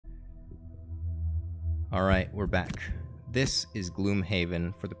Alright, we're back. This is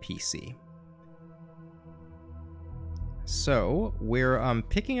Gloomhaven for the PC. So, we're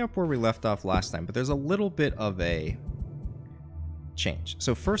picking up where we left off last time, but there's a little bit of a change.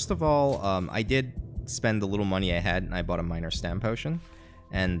 So first of all, I did spend the little money I had and I bought a minor stam potion.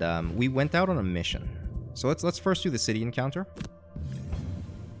 And we went out on a mission. So let's first do the city encounter.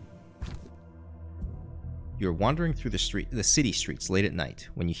 You're wandering through the city streets late at night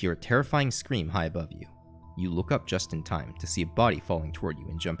when you hear a terrifying scream high above you. You look up just in time to see a body falling toward you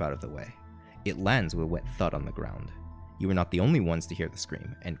and jump out of the way. It lands with a wet thud on the ground. You are not the only ones to hear the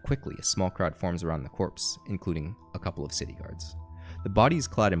scream, and quickly a small crowd forms around the corpse, including a couple of city guards. The body is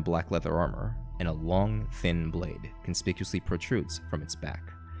clad in black leather armor, and a long, thin blade conspicuously protrudes from its back.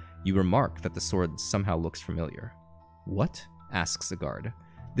 You remark that the sword somehow looks familiar. "What?" asks a guard.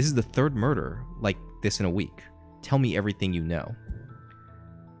 "This is the third murder like this in a week. Tell me everything you know."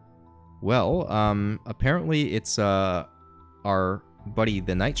 Well, apparently it's our buddy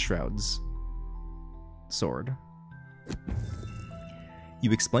the Night Shroud's sword.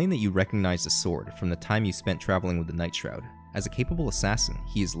 You explain that you recognize the sword from the time you spent traveling with the Night Shroud. As a capable assassin,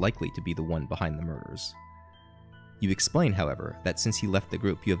 he is likely to be the one behind the murders. You explain, however, that since he left the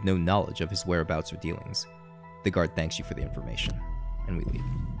group, you have no knowledge of his whereabouts or dealings. The guard thanks you for the information, and we leave.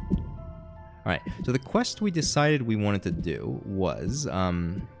 Alright, so the quest we decided we wanted to do was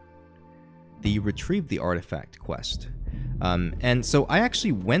the Retrieve the Artifact quest. And so I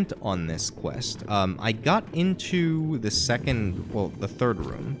actually went on this quest. I got into the third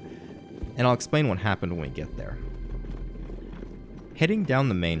room, and I'll explain what happened when we get there. Heading down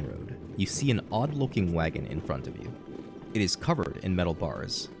the main road, you see an odd-looking wagon in front of you. It is covered in metal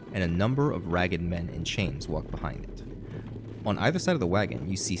bars, and a number of ragged men in chains walk behind it. On either side of the wagon,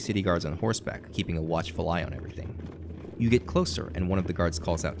 you see city guards on horseback, keeping a watchful eye on everything. You get closer, and one of the guards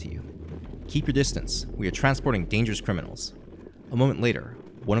calls out to you. "Keep your distance. We are transporting dangerous criminals." A moment later,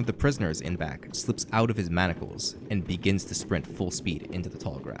 one of the prisoners in back slips out of his manacles and begins to sprint full speed into the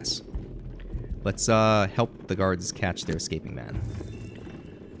tall grass. Let's help the guards catch their escaping man.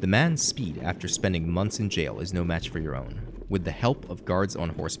 The man's speed after spending months in jail is no match for your own. With the help of guards on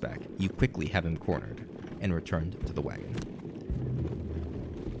horseback, you quickly have him cornered and returned to the wagon.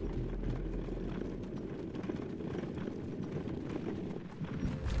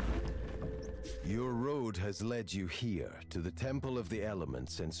 Your road has led you here, to the Temple of the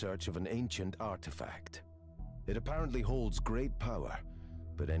Elements in search of an ancient artifact. It apparently holds great power,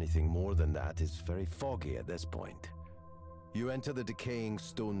 but anything more than that is very foggy at this point. You enter the decaying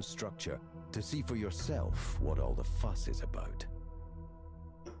stone structure to see for yourself what all the fuss is about.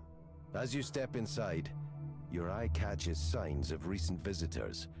 As you step inside, your eye catches signs of recent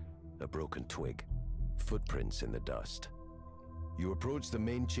visitors, a broken twig, footprints in the dust. You approach the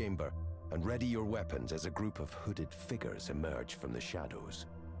main chamber and ready your weapons as a group of hooded figures emerge from the shadows.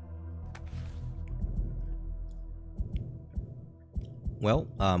 Well,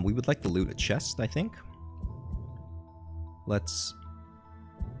 we would like to loot a chest, I think. Let's...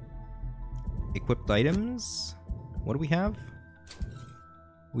 Equipped items. What do we have?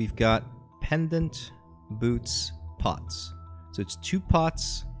 We've got pendant, boots, pots. So it's 2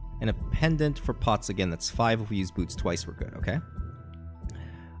 pots and a pendant for pots again. That's 5 if we use boots twice, we're good, okay?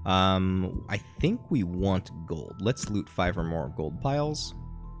 I think we want gold. Let's loot 5 or more gold piles.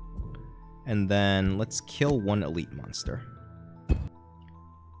 And then let's kill 1 elite monster.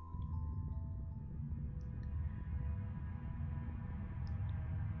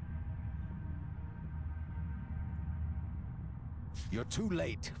 "You're too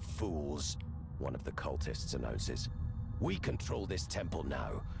late, fools," one of the cultists announces. "We control this temple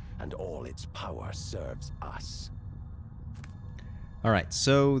now, and all its power serves us." Alright,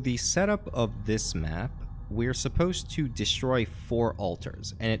 so the setup of this map, we're supposed to destroy 4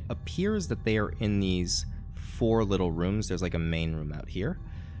 altars, and it appears that they are in these 4 little rooms. There's like a main room out here.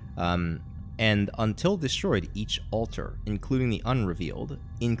 And until destroyed, each altar, including the unrevealed,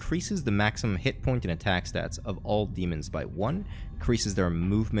 increases the maximum hit point and attack stats of all demons by 1, increases their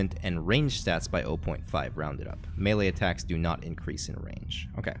movement and range stats by 0.5, rounded up. Melee attacks do not increase in range.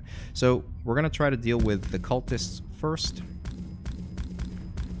 Okay, so we're going to try to deal with the cultists first.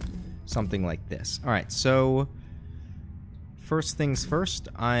 Something like this. Alright, so first things first,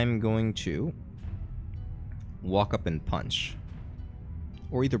 I'm going to walk up and punch.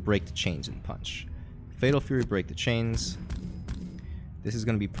 Or either break the chains and punch. Fatal Fury, break the chains. This is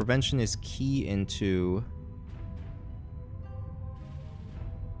going to be prevention is key into...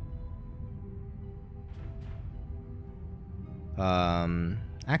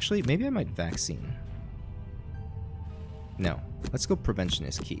 Actually, maybe I might vaccine. No, let's go prevention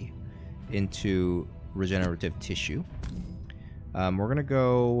is key. into regenerative tissue. We're going to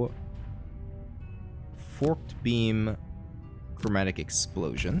go forked beam chromatic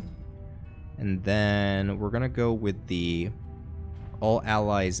explosion. And then we're going to go with the all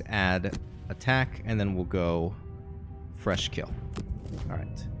allies add attack, and then we'll go fresh kill. All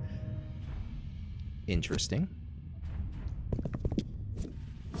right. Interesting.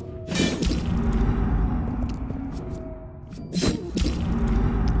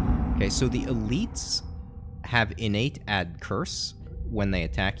 Okay, so the elites have innate add curse when they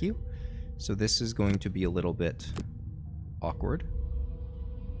attack you. So this is going to be a little bit awkward.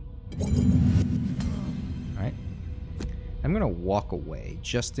 Alright. I'm gonna walk away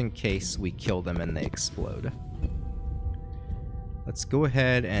just in case we kill them and they explode. Let's go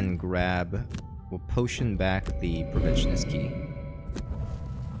ahead and grab... We'll potion back the Preventionist key.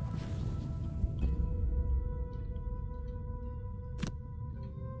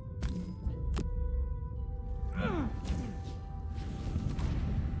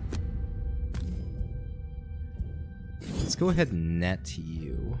 Let's go ahead and net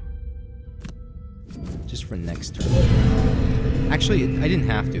you. Just for next turn. Actually, I didn't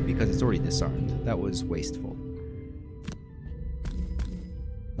have to because it's already disarmed. That was wasteful.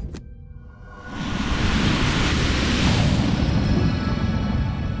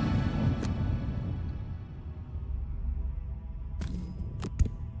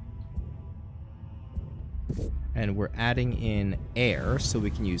 And we're adding in air, so we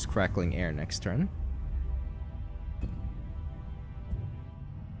can use crackling air next turn.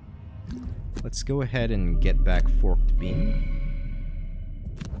 Let's go ahead and get back forked beam.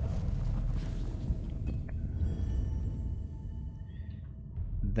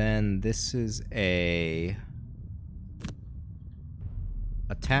 Then this is a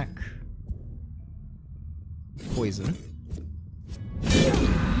attack, poison,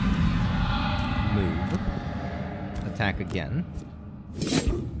 move, attack again.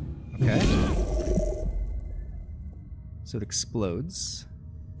 Okay. So it explodes.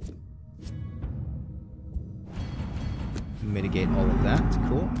 Mitigate all of that.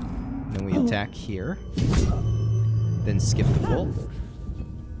 Cool. And then we attack here. Then skip the bolt.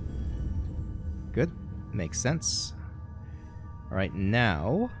 Good. Makes sense. Alright,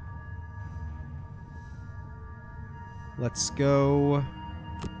 now... let's go...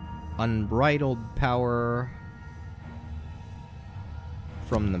 unbridled power...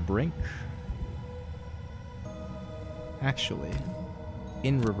 from the brink. Actually,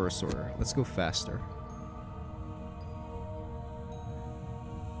 in reverse order. Let's go faster.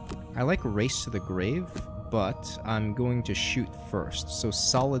 I like Race to the Grave, but I'm going to shoot first. So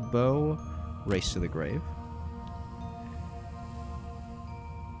solid bow, Race to the Grave.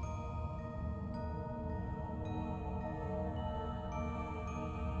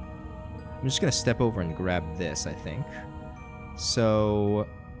 I'm just gonna step over and grab this, I think. So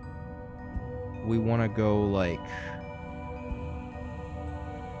we want to go like...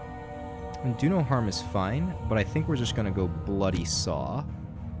 do no harm is fine, but I think we're just gonna go Bloody Saw.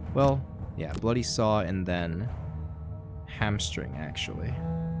 Well, yeah, Bloody Saw and then Hamstring, actually.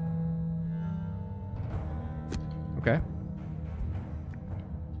 Okay.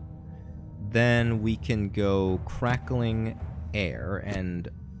 Then we can go Crackling Air and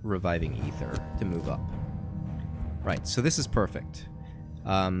Reviving Ether to move up. Right, so this is perfect.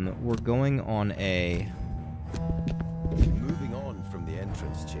 We're going on a... Moving on from the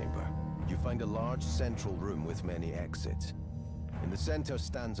entrance chamber, you find a large central room with many exits. In the center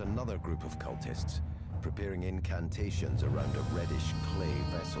stands another group of cultists, preparing incantations around a reddish clay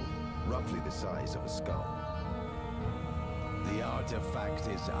vessel, roughly the size of a skull. The artifact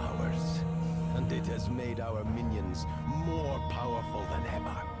is ours, and it has made our minions more powerful than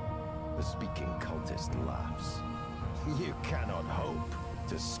ever. The speaking cultist laughs. You cannot hope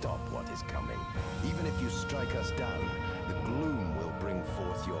to stop what is coming. Even if you strike us down, the gloom will bring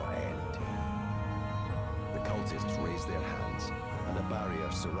forth your end. The cultists raise their hands, and a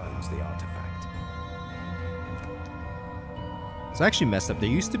barrier surrounds the artifact. So I actually messed up. There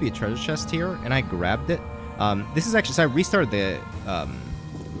used to be a treasure chest here, and I grabbed it. This is actually... so I restarted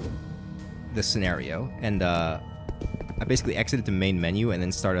the scenario, and I basically exited the main menu and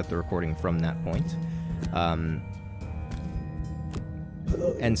then started the recording from that point.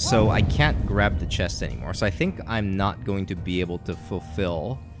 And so I can't grab the chest anymore. So I think I'm not going to be able to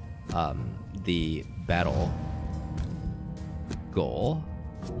fulfill the battle goal,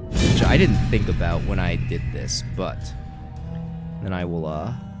 which I didn't think about when I did this, but then I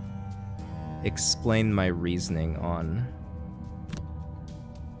will explain my reasoning on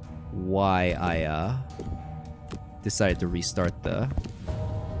why I decided to restart the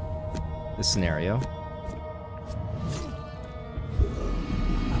the scenario.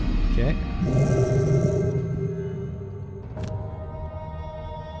 Okay.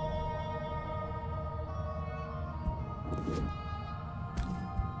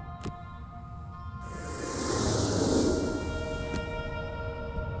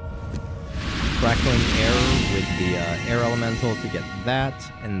 Crackling air with the air elemental to get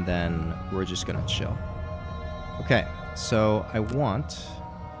that, and then we're just gonna chill. Okay, so I want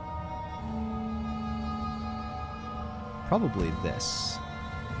probably this.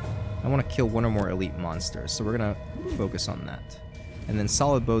 I want to kill one or more elite monsters, so we're gonna focus on that. And then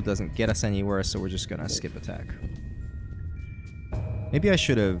solid bow doesn't get us anywhere, so we're just gonna skip attack. Maybe I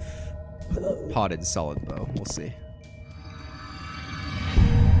should have potted solid bow. We'll see.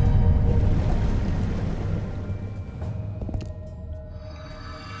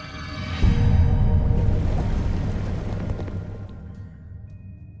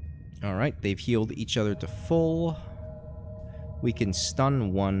 Alright, they've healed each other to full. We can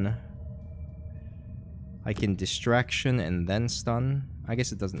stun one. I can distraction and then stun. I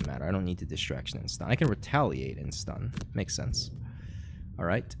guess it doesn't matter. I don't need to distraction and stun. I can retaliate and stun. Makes sense.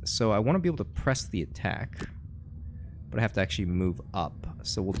 Alright, so I want to be able to press the attack. But I have to actually move up.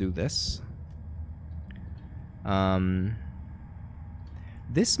 So we'll do this.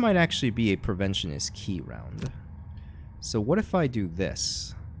 This might actually be a prevention is key round. So what if I do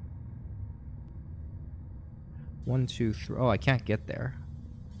this? 1, 2, 3. Oh, I can't get there.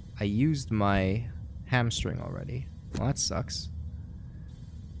 I used my hamstring already. Well, that sucks.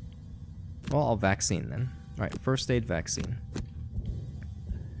 Well, I'll vaccine then. Alright, first aid vaccine.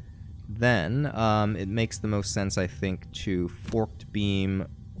 Then, it makes the most sense, I think, to forked beam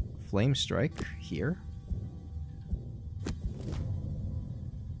flame strike here.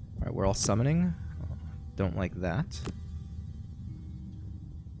 Alright, we're all summoning. Don't like that.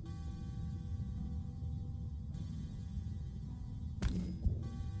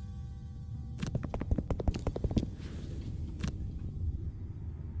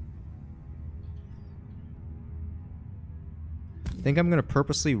 I think I'm going to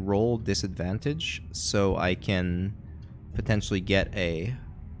purposely roll disadvantage so I can potentially get a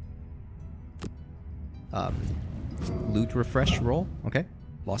loot refresh roll. Okay,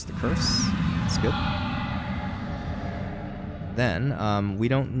 lost the curse. That's good. Then we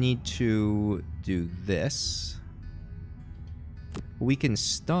don't need to do this. We can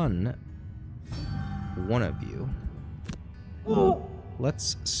stun one of you.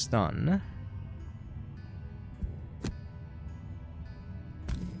 Let's stun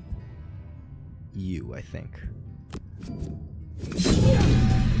you, I think.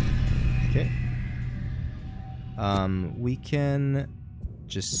 Okay. We can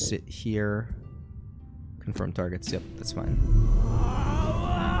just sit here. Confirm targets. Yep, that's fine.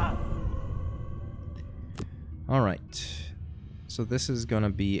 Alright. So this is gonna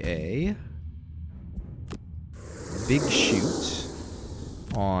be a big shoot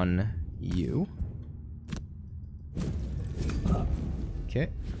on you. Okay.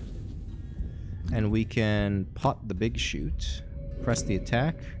 And we can pot the big shoot, press the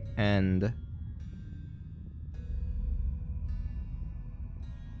attack, and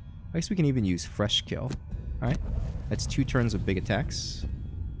I guess we can even use fresh kill. Alright, that's 2 turns of big attacks.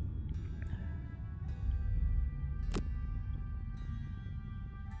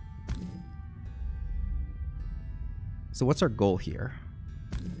 So what's our goal here?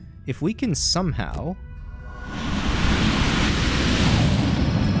 If we can somehow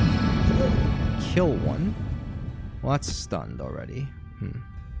kill one. Well, that's stunned already.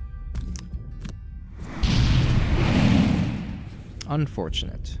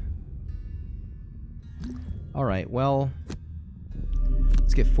 Unfortunate. Alright, well,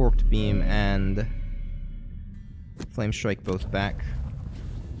 let's get Forked Beam and Flame Strike both back.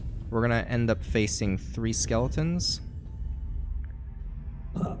 We're gonna end up facing 3 skeletons.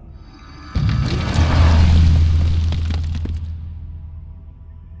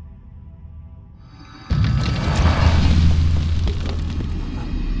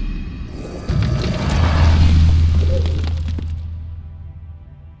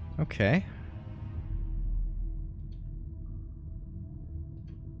 Okay.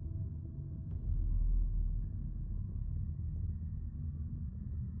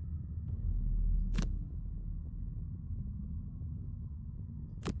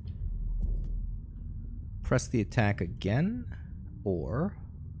 Press the attack again, or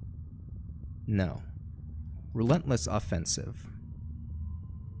no. Relentless offensive.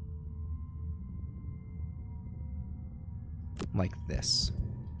 Like this.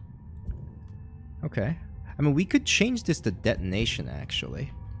 Okay. I mean, we could change this to detonation,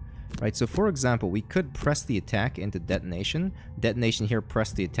 actually. Right, so for example, we could press the attack into detonation. Detonation here,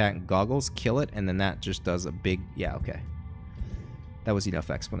 press the attack goggles, kill it, and then that just does a big... Yeah, okay. That was enough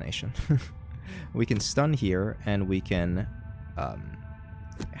explanation. We can stun here, and we can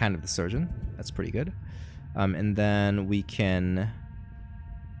Hand of the Surgeon. That's pretty good. And then we can...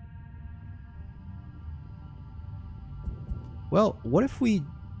 Well, what if we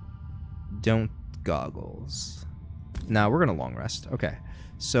don't goggles? Nah, we're gonna long rest. Okay.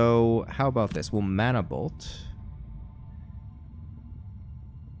 So, how about this? We'll Mana Bolt.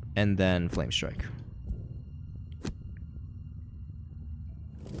 And then Flame Strike.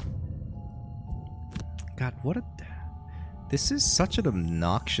 God, what a... This is such an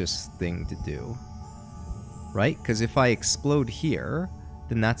obnoxious thing to do. Right? Because if I explode here,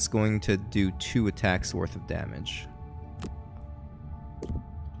 then that's going to do 2 attacks worth of damage.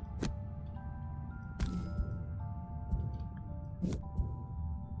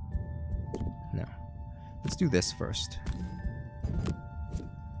 No. Let's do this first.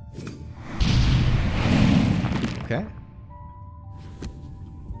 Okay.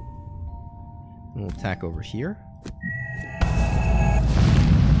 We'll attack over here.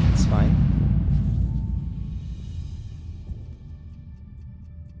 It's fine.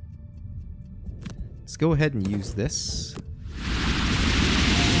 Let's go ahead and use this.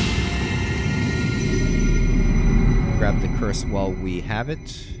 Grab the curse while we have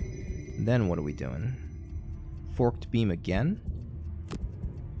it. Then what are we doing? Forked beam again.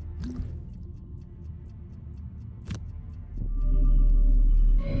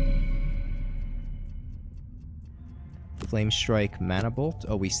 Flame Strike, Mana Bolt.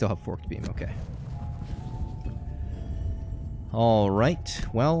 Oh, we still have Forked Beam. Okay. Alright.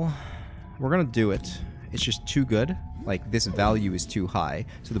 Well, we're gonna do it. It's just too good. Like, this value is too high.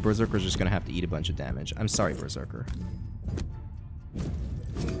 So the Berserker's just gonna have to eat a bunch of damage. I'm sorry, Berserker.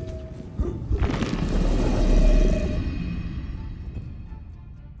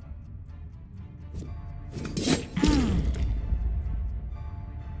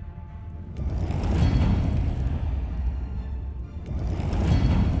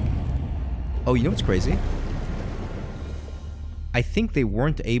 Oh, you know what's crazy? I think they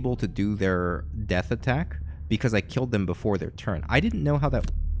weren't able to do their death attack because I killed them before their turn. I didn't know how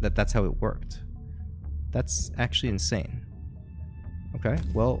that's how it worked. That's actually insane. Okay,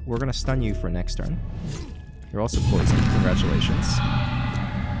 well, we're gonna stun you for next turn. You're also poisoned. Congratulations.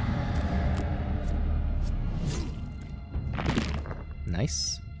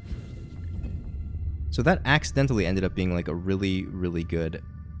 Nice. So that accidentally ended up being like a really, really good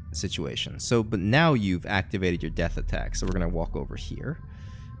situation. So, but now you've activated your death attack, so we're gonna walk over here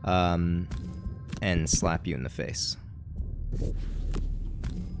and slap you in the face.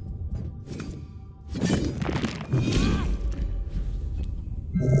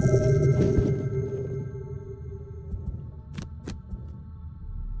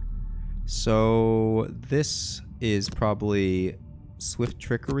 So this is probably Swift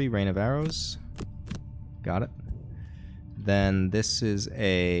Trickery, Rain of Arrows. Got it. Then this is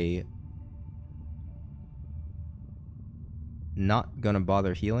a not gonna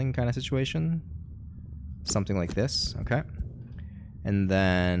bother healing kind of situation. Something like this, okay. And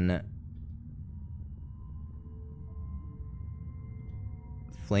then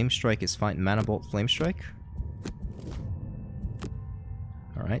Flame Strike is fine. Mana Bolt, Flame Strike.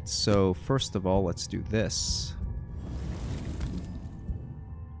 Alright, so first of all, let's do this.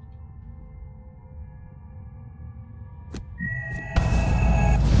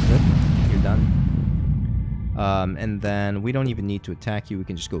 And then we don't even need to attack you. We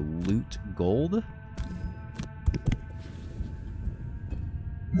can just go loot gold.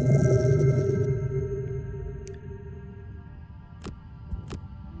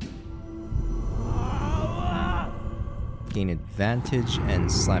 Gain advantage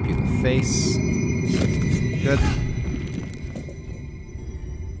and slap you in the face. Good.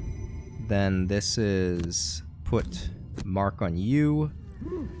 Then this is put mark on you.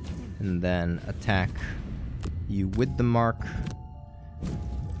 And then attack you with the mark.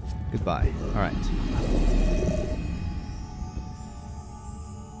 Goodbye. Alright.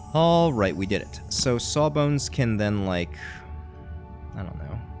 Alright, we did it. So Sawbones can then, like, I don't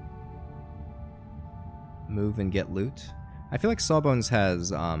know, move and get loot. I feel like Sawbones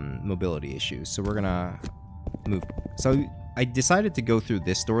has mobility issues, so we're gonna move. So I decided to go through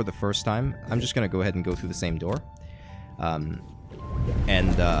this door the first time. I'm just gonna go ahead and go through the same door.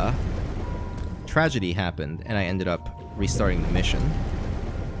 Tragedy happened, and I ended up restarting the mission.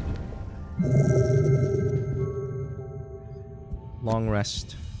 Long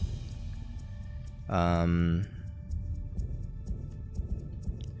rest.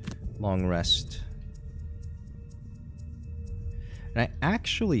 Long rest. And I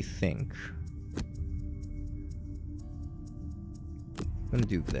actually think I'm gonna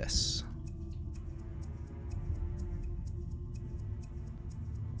do this.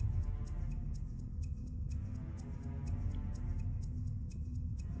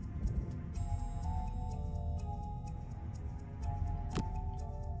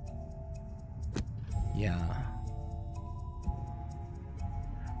 Yeah.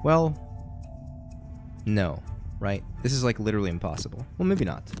 Well, no, right? This is like literally impossible. Well, maybe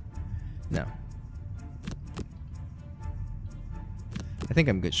not. No. I think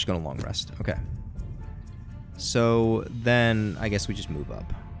I'm good. Just gonna long rest. Okay. So then I guess we just move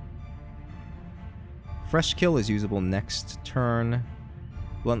up. Fresh kill is usable next turn.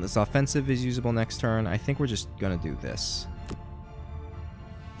 Relentless offensive is usable next turn. I think we're just gonna do this.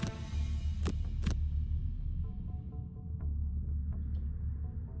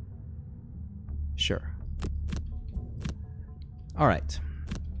 Sure. All right.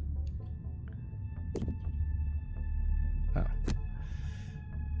 Oh.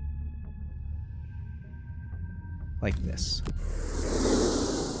 Like this.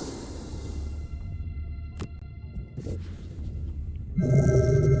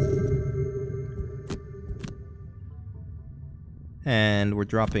 And we're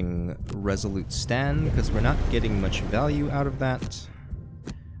dropping Resolute Stand because we're not getting much value out of that.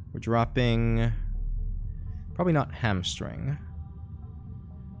 We're dropping... probably not Hamstring.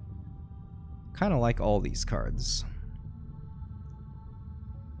 Kind of like all these cards.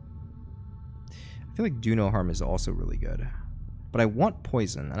 I feel like Do No Harm is also really good. But I want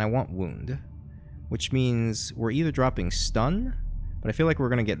Poison and I want Wound. Which means we're either dropping Stun, but I feel like we're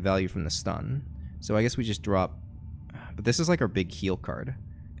going to get value from the Stun. So I guess we just drop... But this is like our big heal card.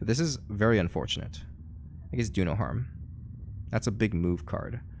 This is very unfortunate. I guess Do No Harm. That's a big move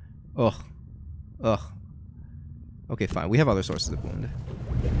card. Ugh. Ugh. Okay, fine. We have other sources of wound.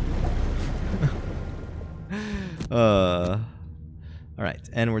 Alright,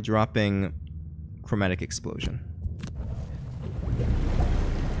 and we're dropping Chromatic Explosion.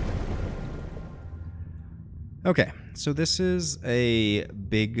 Okay, so this is a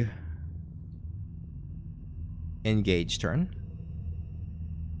big engage turn.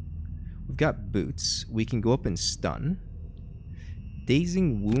 We've got Boots. We can go up and stun.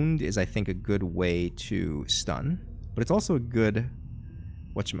 Dazing Wound is, I think, a good way to stun, but it's also a good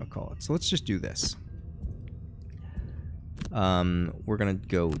whatchamacallit. So let's just do this. We're gonna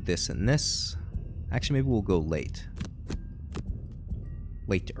go this and this. Actually, maybe we'll go late.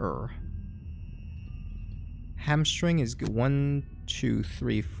 Later. Hamstring is 1, 2,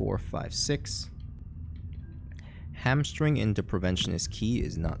 3, 4, 5, 6. Hamstring into Prevention is key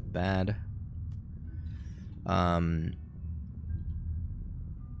is not bad.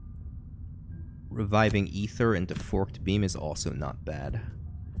 Reviving Ether into Forked Beam is also not bad.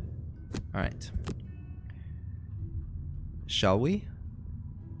 Alright. Shall we?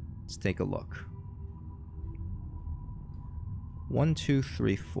 Let's take a look. 1, 2,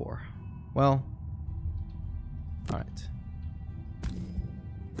 3, 4. Well, alright.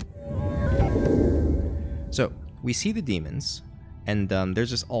 So, we see the demons, and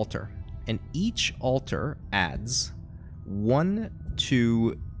there's this altar. And each altar adds 1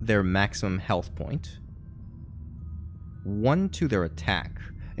 to their maximum health point, 1 to their attack,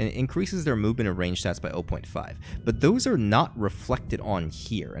 and it increases their movement and range stats by 0.5. But those are not reflected on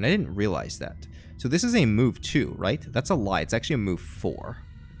here, and I didn't realize that. So this is a move 2, right? That's a lie. It's actually a move 4.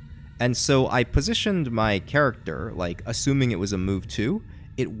 And so I positioned my character, like, assuming it was a move 2.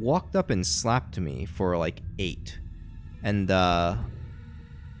 It walked up and slapped me for, like, 8. And,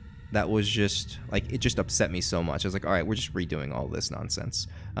 that was just, like, it just upset me so much. I was like, alright, we're just redoing all this nonsense.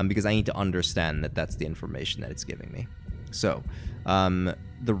 Because I need to understand that that's the information that it's giving me. So,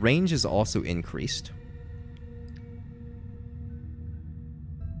 the range is also increased.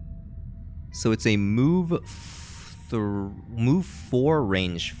 So it's a move 4,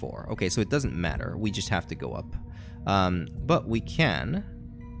 range 4. Okay, so it doesn't matter. We just have to go up. But we can...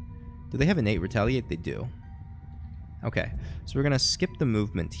 Do they have innate retaliate? They do. Okay, so we're going to skip the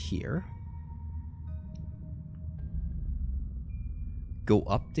movement here. Go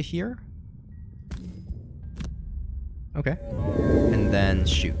up to here. Okay. And then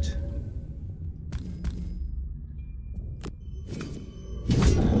shoot.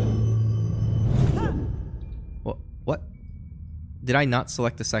 What? Did I not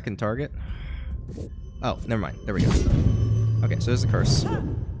select the second target? Oh, never mind. There we go. Okay, so there's the curse.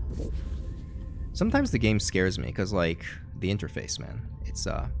 Sometimes the game scares me because, like, the interface, man. It's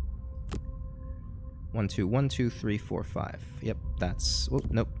 1, 2, 1, 2, 3, 4, 5. Yep, that's... Oh,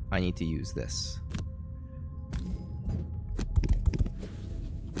 nope. I need to use this.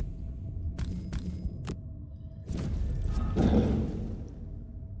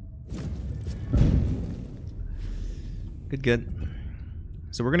 Good, good.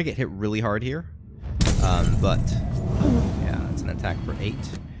 So we're going to get hit really hard here. But... yeah, it's an attack for 8.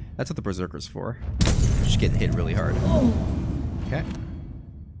 That's what the Berserker's for. Just getting hit really hard. Okay.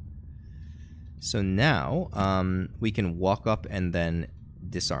 So now, we can walk up and then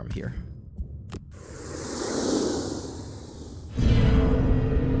disarm here.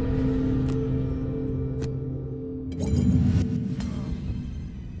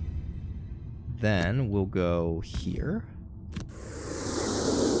 Then we'll go here.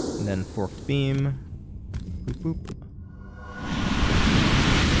 And then forked beam. Boop, boop.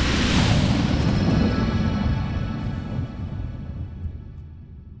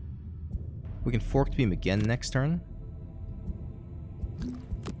 We can forked beam again next turn.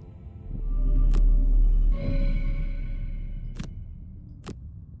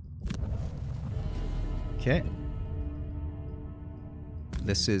 Okay.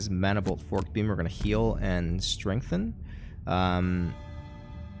 This is Mana Bolt Forked Beam. We're going to heal and strengthen.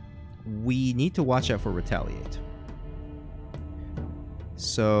 We need to watch out for Retaliate.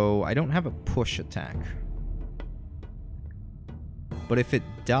 So I don't have a push attack. But if it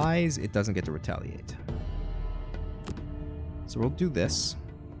dies, it doesn't get to retaliate. So we'll do this.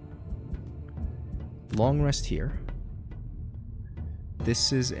 Long rest here.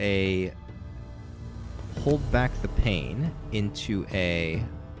 This is a hold back the pain into a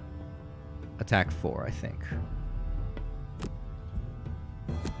attack 4, I think.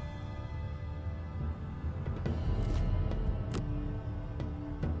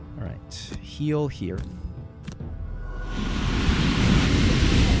 Alright, heal here.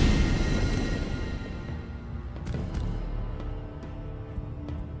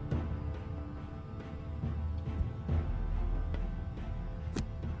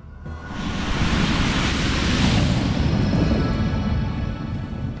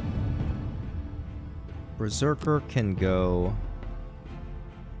 Berserker can go...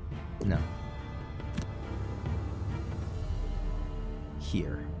 No.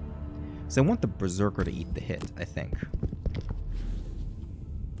 Here. So I want the Berserker to eat the hit, I think.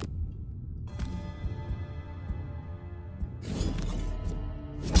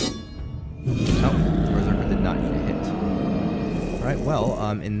 Oh, the Berserker did not eat a hit. Alright, well,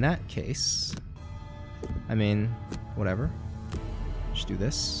 in that case... I mean, whatever. Just do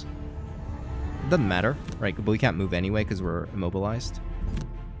this. Doesn't matter, right? But we can't move anyway because we're immobilized.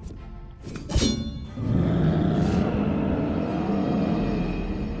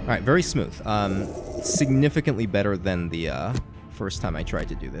 Alright, very smooth. Significantly better than the first time I tried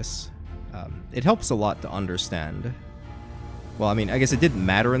to do this. It helps a lot to understand. Well, I mean, I guess it didn't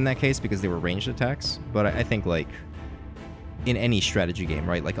matter in that case because they were ranged attacks, but I think, like, in any strategy game,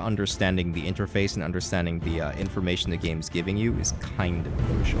 right? Like, understanding the interface and understanding the information the game's giving you is kind of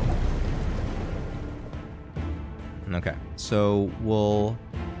crucial. Okay, so we'll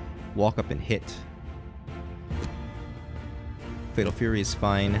walk up and hit. Fatal Fury is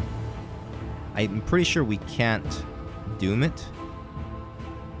fine. I'm pretty sure we can't doom it.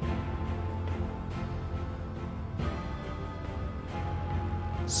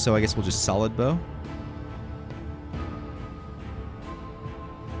 So I guess we'll just solid bow.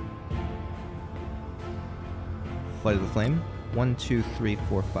 Flight of the Flame. 1, 2, 3,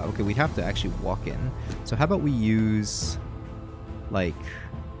 4, 5. Okay, we'd have to actually walk in. So how about we use, like,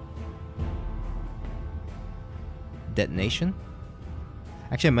 detonation?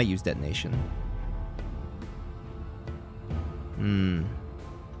 Actually, I might use detonation.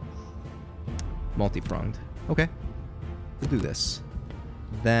 Multi-pronged. Okay. We'll do this.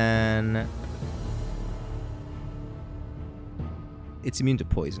 Then... it's immune to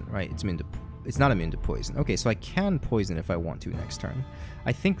poison, right? It's immune to... It's not immune to poison. Okay, so I can poison if I want to next turn.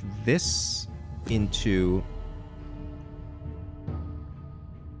 I think this into...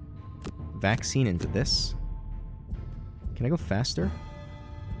 vaccine into this. Can I go faster?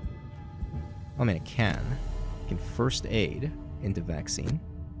 Oh, I mean, I can. I can first aid into vaccine.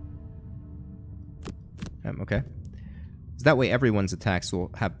 Okay. So that way everyone's attacks will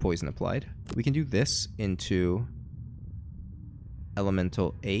have poison applied. We can do this into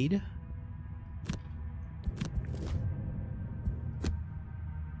elemental aid.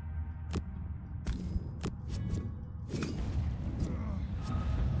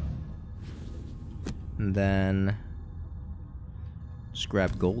 And then just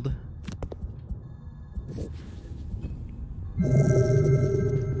grab gold.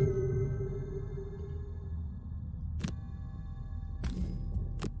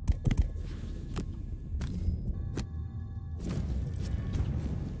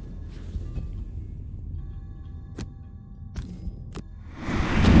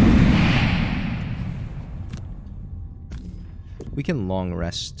 We can long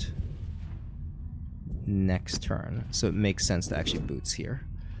rest next turn, so it makes sense to actually boots here.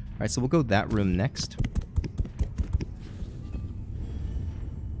 Alright, so we'll go that room next.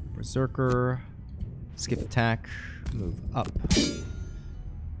 Berserker, skip attack, move up.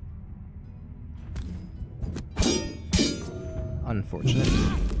 Unfortunate.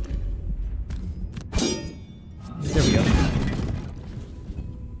 There we go.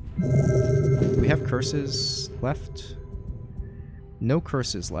 We have curses left. No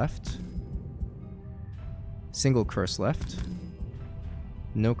curses left. Single curse left.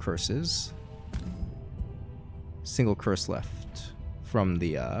 No curses. Single curse left from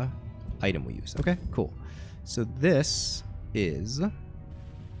the item we used. Okay, cool. So this is... I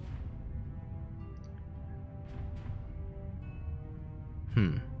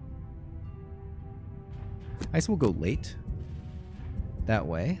guess we'll go late. That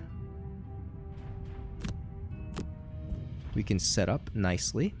way. We can set up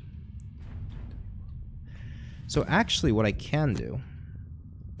nicely. So actually what I can do...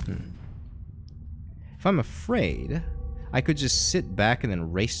 If I'm afraid, I could just sit back and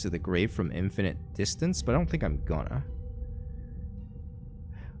then race to the grave from infinite distance, but I don't think I'm gonna.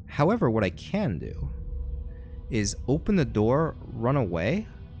 However, what I can do is open the door, run away.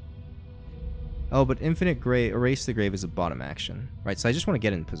 Oh, but infinite grave, erase the grave is a bottom action. Right, so I just want to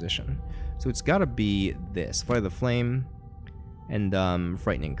get in position. So it's gotta be this. Fire the flame and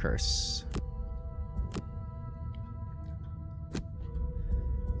frightening curse.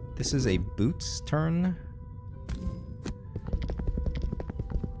 This is a boots turn.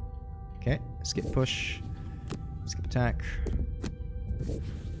 Okay, skip push, skip attack.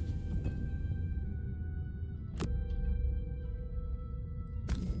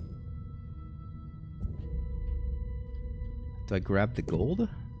 Do I grab the gold?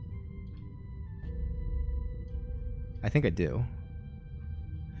 I think I do.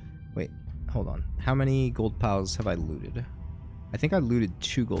 Wait, hold on. How many gold piles have I looted? I think I looted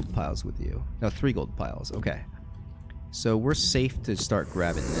 2 gold piles with you. No, 3 gold piles. Okay. So we're safe to start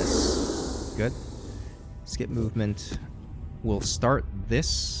grabbing this. Good. Skip movement. We'll start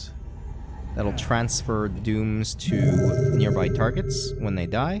this. That'll transfer dooms to nearby targets when they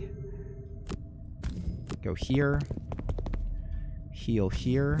die. Go here. Heal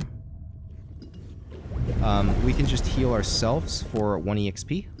here. We can just heal ourselves for 1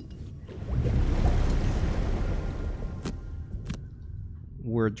 EXP.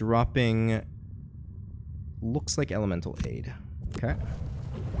 We're dropping... Looks like elemental aid. Okay.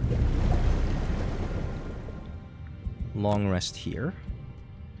 Long rest here.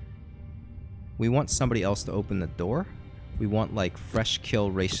 We want somebody else to open the door. We want, like, fresh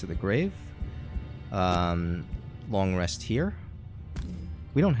kill, race to the grave. Long rest here.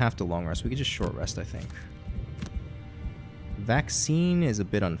 We don't have to long rest. We could just short rest, I think. Vaccine is a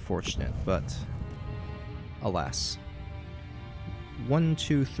bit unfortunate, but alas. 1,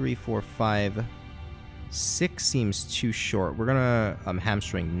 2, 3, 4, 5... 6 seems too short. We're gonna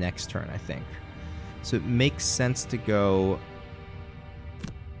hamstring next turn, I think. So it makes sense to go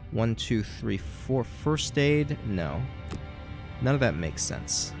 1, 2, 3, 4. First aid? No. None of that makes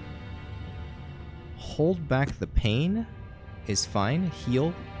sense. Hold back the pain is fine.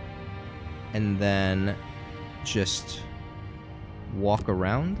 Heal. And then just walk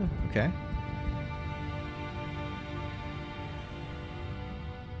around. Okay.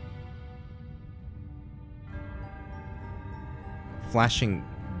 Flashing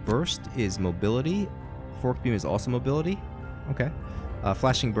Burst is mobility. Fork Beam is also mobility. Okay.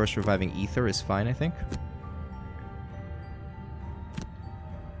 Flashing Burst reviving Ether is fine, I think.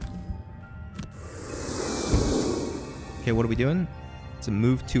 Okay, what are we doing? It's a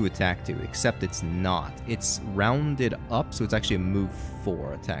move 2, attack 2, except it's not. It's rounded up, so it's actually a move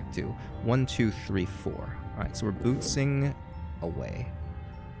 4, attack 2. 1, 2, 3, 4. Alright, so we're bootsing away.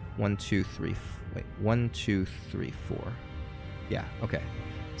 1, 2, 3, wait, 1, 2, 3, 4. Yeah, okay.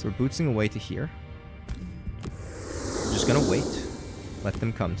 So we're bootsing away to here. We're just gonna wait. Let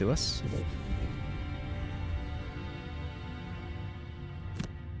them come to us.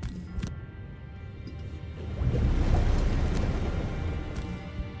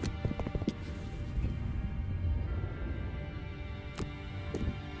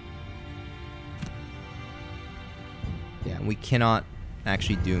 Yeah, and we cannot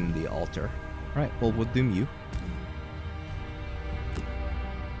actually doom the altar. Alright, well, we'll doom you.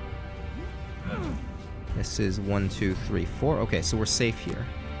 This is 1, 2, 3, 4. Okay, so we're safe here.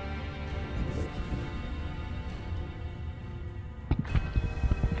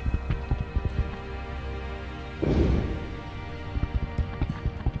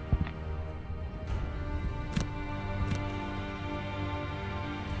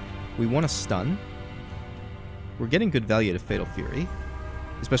 We want to stun. We're getting good value to Fatal Fury,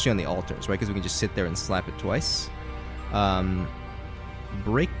 especially on the altars, right? Because we can just sit there and slap it twice.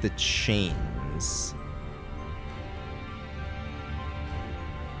 Break the chains.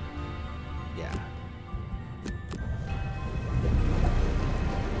 Yeah.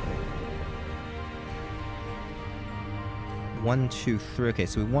 One, two, three. Okay,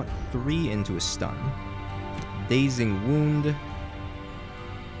 so we want 3 into a stun. Dazing Wound.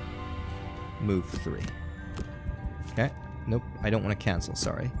 Move 3. Okay. Nope, I don't want to cancel,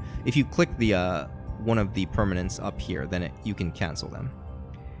 sorry. If you click the one of the permanents up here, then you can cancel them.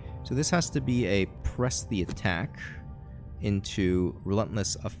 So this has to be a press the attack into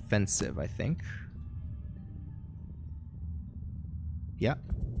Relentless Offensive, I think. Yeah.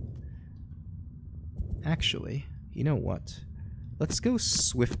 Actually, you know what? Let's go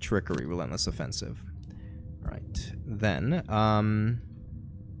Swift Trickery, Relentless Offensive. Alright, then,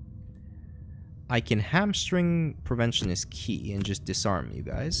 I can hamstring Prevention is Key and just disarm you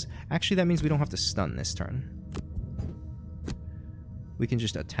guys. Actually, that means we don't have to stun this turn. We can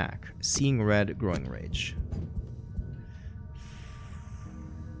just attack. Seeing Red, Growing Rage.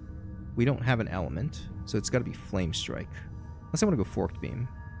 We don't have an element, so it's got to be Flame Strike. Unless I want to go Forked Beam.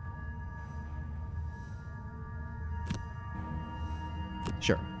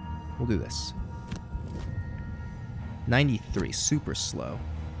 Sure, we'll do this. 93, super slow.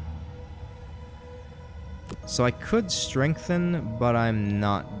 So I could strengthen, but I'm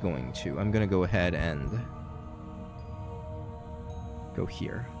not going to. I'm going to go ahead and go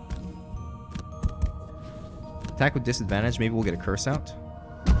here. Attack with disadvantage. Maybe we'll get a curse out.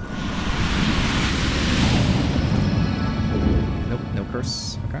 Nope, no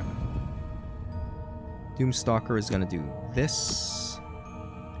curse. Okay. Doomstalker is going to do this.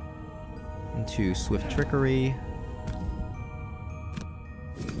 Into Swift Trickery.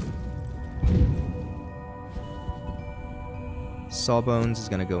 Sawbones is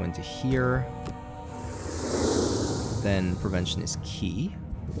going to go into here. Then Prevention is Key.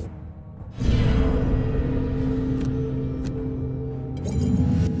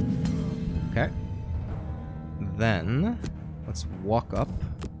 Okay. Then, let's walk up.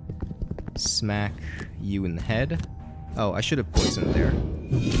 Smack you in the head. Oh, I should have poisoned there.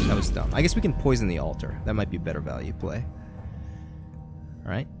 That was dumb. I guess we can poison the altar. That might be a better value play.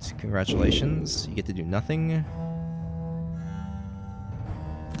 Alright, congratulations. You get to do nothing.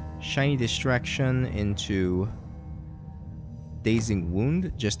 Shiny Distraction into Dazing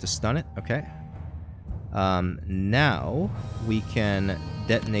Wound just to stun it. Okay. Now we can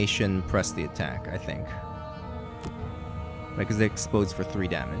Detonation press the attack, I think. Right, because it explodes for 3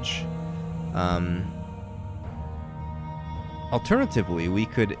 damage. Alternatively, we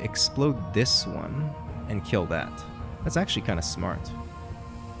could explode this one and kill that. That's actually kind of smart.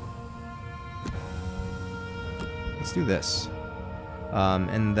 Let's do this.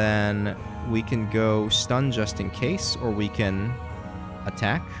 And then we can go stun just in case, or we can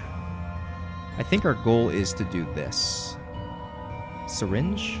attack. I think our goal is to do this.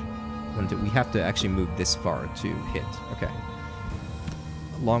 Syringe? We have to actually move this far to hit. Okay.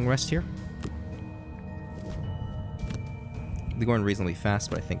 Long rest here. They're going reasonably fast,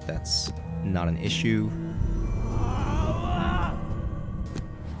 but I think that's not an issue.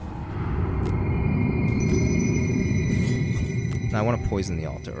 Now I want to poison the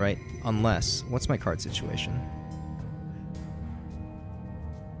altar, right? Unless... What's my card situation?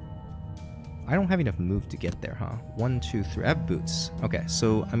 I don't have enough move to get there, huh? 1, 2, 3... I have boots. Okay,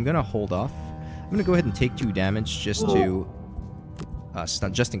 so I'm going to hold off. I'm going to go ahead and take 2 damage just to...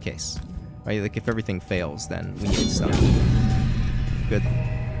 stun, just in case. Right? Like, if everything fails, then we need stun. Good.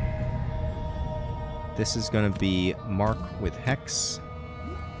 This is going to be Mark with Hex.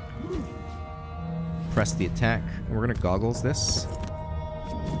 Press the attack. And we're going to Goggles this.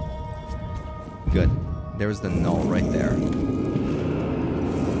 Good. There's the null right there.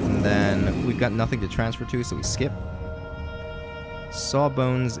 And then we've got nothing to transfer to, so we skip.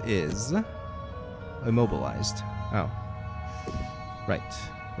 Sawbones is immobilized. Oh. Right.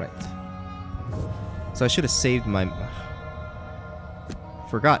 Right. So I should have saved my... I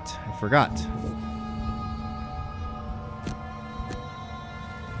forgot.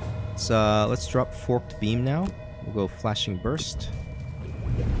 Let's drop Forked Beam now. We'll go Flashing Burst.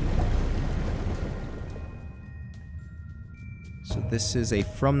 So this is a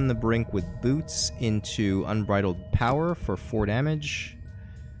From the Brink with Boots into Unbridled Power for 4 damage.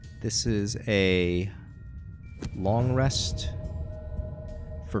 This is a Long Rest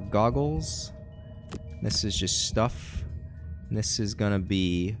for Goggles. This is just stuff. And this is gonna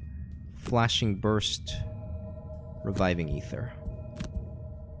be Flashing Burst, Reviving Ether.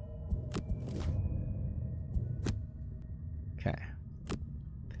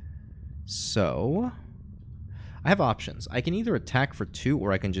 so I have options. I can either attack for 2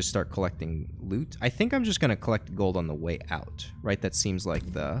 or I can just start collecting loot. I think I'm just going to collect gold on the way out, right? That seems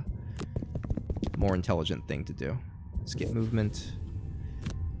like the more intelligent thing to do. Skip movement,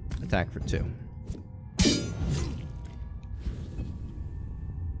 attack for 2.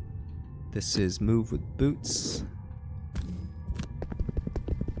 This is move with boots.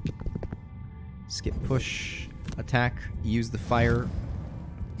 Skip push, attack, use the fire,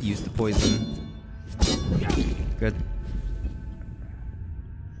 use the poison. Good.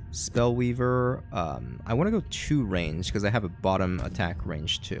 Spellweaver, I want to go 2 range because I have a bottom attack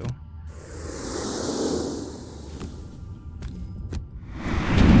range too.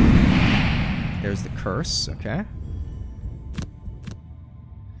 There's the curse, okay.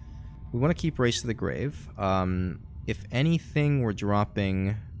 We want to keep Race to the Grave. If anything, we're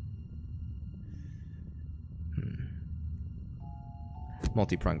dropping...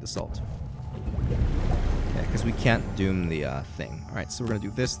 Multi-pronged assault. Yeah, because we can't doom the thing. Alright, so we're going to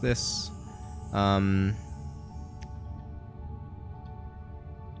do this. Huh.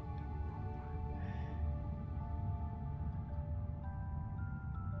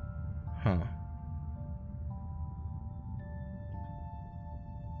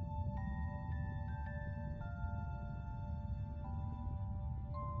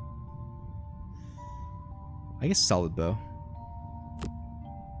 I guess solid bow.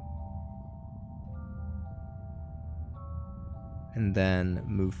 And then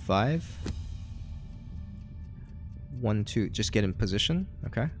move 5. 1, 2, just get in position.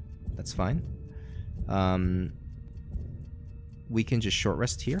 Okay, that's fine. We can just short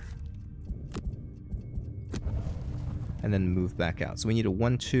rest here. And then move back out. So we need a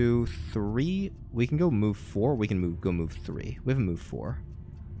 1, 2, 3. We can go move 4. We can go move 3. We have a move 4.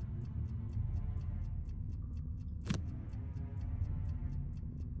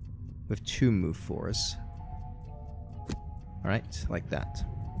 We have 2 move 4s. Alright, like that.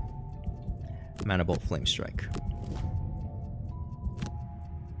 Mana Bolt Flame Strike.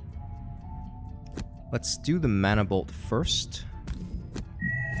 Let's do the Mana Bolt first.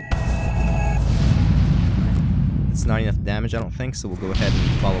 It's not enough damage, I don't think, so we'll go ahead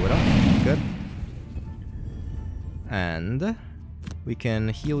and follow it up. Good. And we can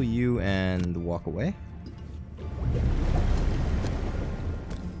heal you and walk away.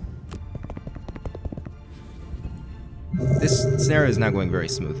 This scenario is now going very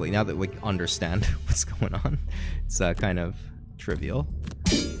smoothly, now that we understand what's going on. It's kind of trivial.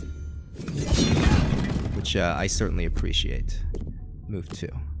 Which I certainly appreciate. Move 2.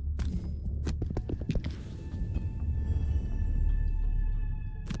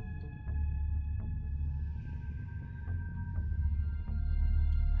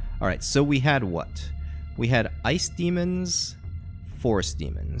 Alright, so we had what? We had Ice Demons, Forest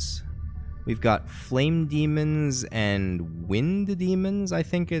Demons. We've got Flame Demons and Wind Demons, I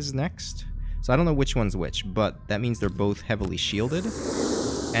think, is next. So I don't know which one's which, but that means they're both heavily shielded,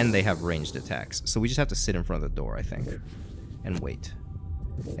 and they have ranged attacks. So we just have to sit in front of the door, I think, and wait.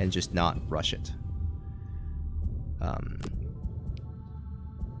 And just not rush it.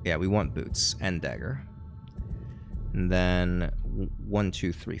 Yeah, we want boots and dagger. And then 1,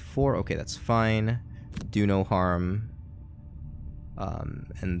 2, 3, 4. Okay, that's fine. Do no harm.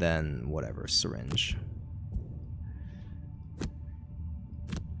 And then whatever, syringe.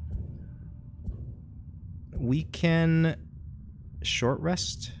 We can short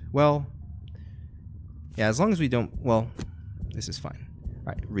rest. Well, yeah, as long as we don't. Well, this is fine.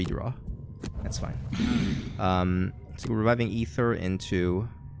 All right, redraw. That's fine. So we're reviving ether into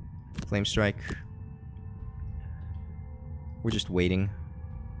flame strike. We're just waiting.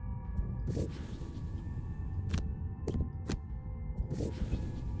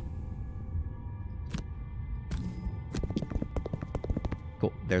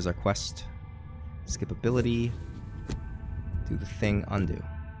 Cool, there's our quest. Skip ability. Do the thing, undo.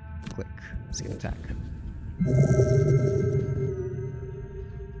 Click, skip attack.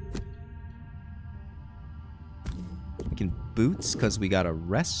 We can boots because we got a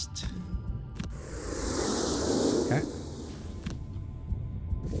rest. Okay.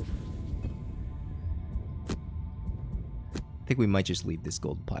 I think we might just leave this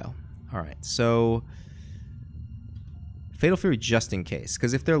gold pile. Alright, so Fatal Fury just in case,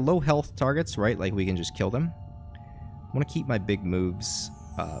 because if they're low health targets, right, like we can just kill them. I want to keep my big moves.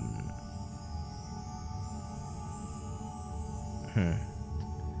 I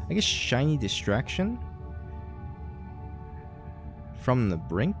guess Shiny Distraction from the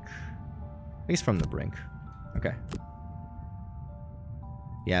brink. I guess from the brink. Okay.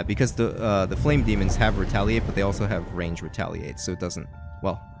 Yeah, because the flame demons have retaliate, but they also have range retaliate, so it doesn't.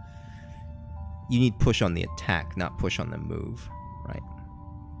 Well, You need push on the attack, not push on the move, right?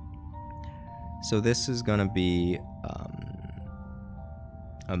 So this is gonna be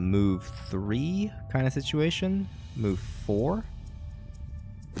a move 3 kind of situation. Move 4.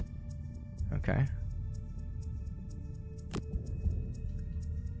 Okay.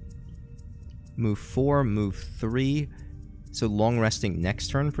 Move 4, move 3. So long resting next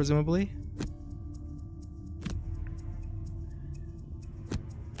turn, presumably.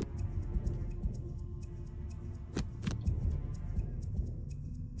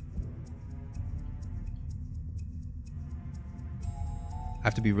 I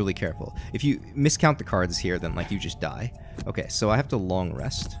have to be really careful. If you miscount the cards here, then like you just die. Okay, so I have to long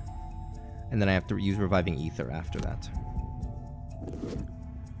rest. And then I have to use Reviving Ether after that.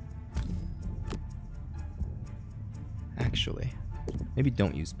 Actually, maybe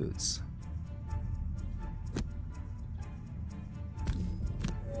don't use boots.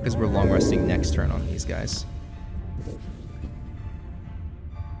 Because we're long resting next turn on these guys.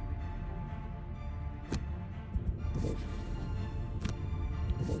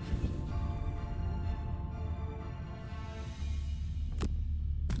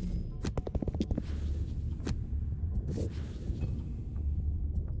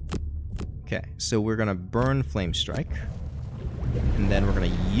 Okay, so we're gonna burn Flame Strike, and then we're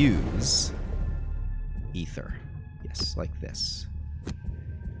gonna use Ether. Yes, like this.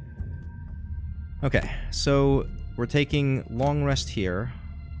 Okay, so we're taking long rest here.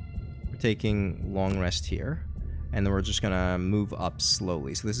 We're taking long rest here, and then we're just gonna move up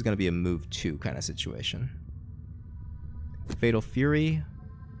slowly. So this is gonna be a move 2 kind of situation. Fatal Fury.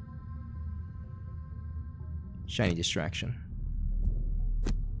 Shiny Distraction.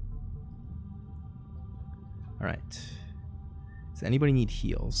 Alright. Does anybody need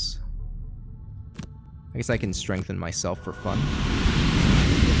heals? I guess I can strengthen myself for fun.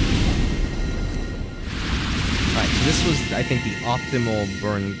 Alright, so this was, I think, the optimal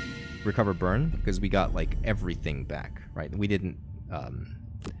burn, recover burn, because we got, like, everything back, right? We didn't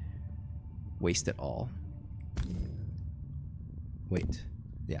waste it all. Wait.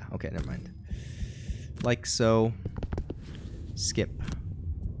 Yeah, okay, never mind. Like so. Skip.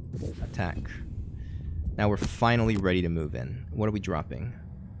 Attack. Now we're finally ready to move in. What are we dropping?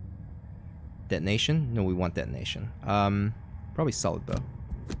 Detonation? No, we want detonation. Probably solid bow.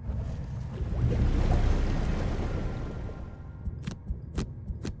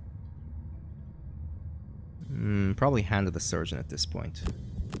 Probably Hand of the Surgeon at this point.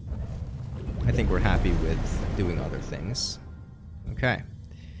 I think we're happy with doing other things. Okay.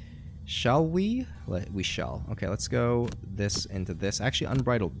 Shall we? We shall. Okay, let's go this into this. Actually,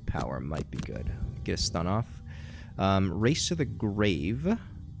 Unbridled Power might be good. Get a stun off. Race to the Grave. But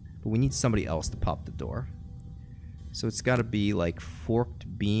we need somebody else to pop the door. So it's got to be like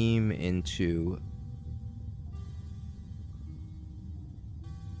Forked Beam into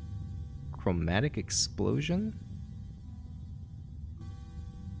Chromatic Explosion?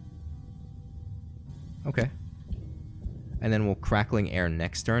 Okay. And then we'll Crackling Air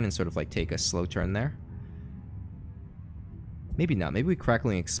next turn and sort of like take a slow turn there. Maybe not. Maybe we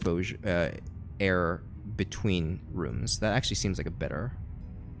Crackling Exposure Air between rooms. That actually seems like a better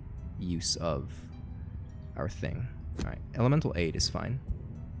use of our thing. Alright, Elemental Aid is fine.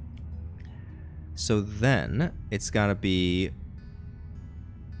 So then, it's gotta be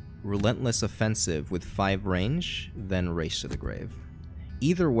Relentless Offensive with 5 range, then Race to the Grave.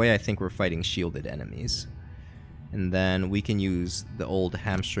 Either way, I think we're fighting shielded enemies. And then we can use the old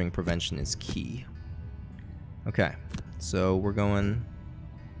Hamstring Prevention as key. Okay, so we're going...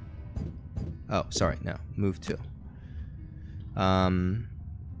 Oh, sorry, no. Move 2.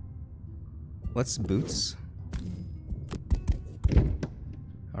 Let's boots.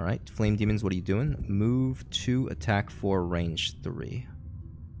 Alright, Flame Demons, what are you doing? Move 2, attack 4, range 3.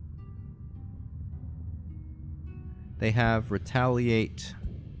 They have Retaliate,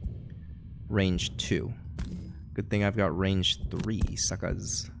 range 2. Good thing I've got range 3,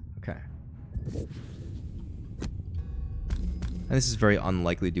 suckers. Okay. And this is very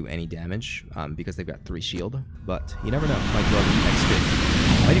unlikely to do any damage, because they've got 3 shield, but you never know. Might draw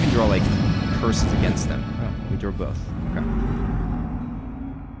XP. Might even draw, like, curses against them. Oh, we drew both. Okay.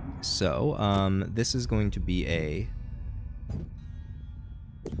 So, this is going to be a...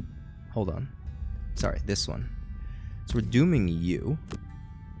 Hold on. Sorry, this one. So we're dooming you.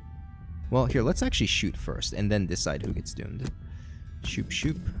 Well, here, let's actually shoot first, and then decide who gets doomed. Shoop,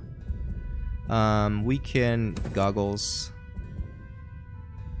 shoop. We can Goggles.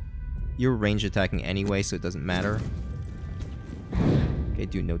 You're range attacking anyway, so it doesn't matter. Okay,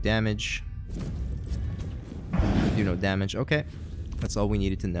 do no damage. Do no damage. Okay. That's all we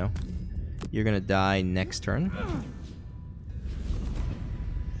needed to know. You're gonna die next turn.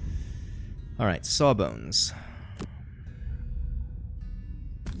 Alright, Sawbones.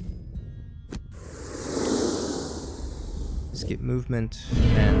 Skip movement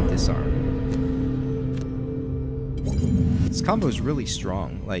and disarm. This combo is really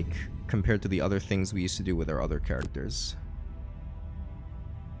strong, like, compared to the other things we used to do with our other characters.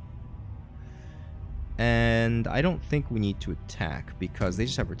 And I don't think we need to attack, because they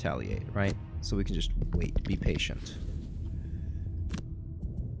just have retaliate, right? So we can just wait, be patient.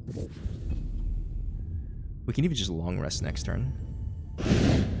 We can even just long rest next turn.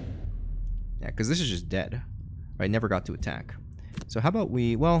 Yeah, because this is just dead. Right, never got to attack. So how about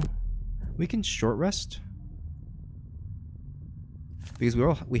we, well, we can short rest. Because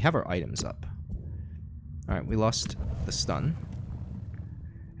we have our items up. Alright, we lost the stun.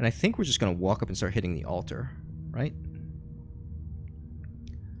 And I think we're just going to walk up and start hitting the altar, right?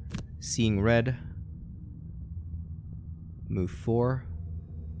 Seeing red. Move 4.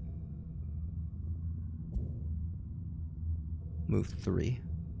 Move 3.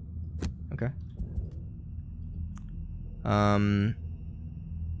 Okay.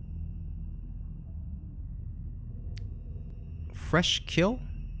 Fresh kill.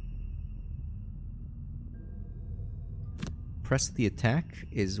 Press the attack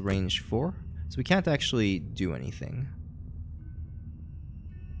is range 4, so we can't actually do anything.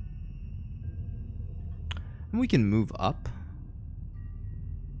 And we can move up.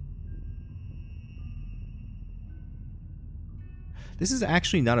 This is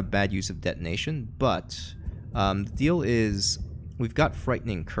actually not a bad use of detonation, but the deal is we've got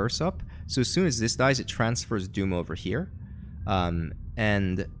Frightening Curse up, so as soon as this dies, it transfers Doom over here.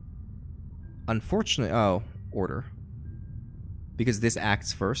 And unfortunately, oh, order. Because this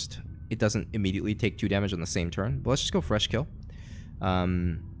acts first, it doesn't immediately take 2 damage on the same turn. But let's just go fresh kill.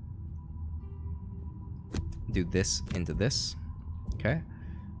 Do this into this. Okay.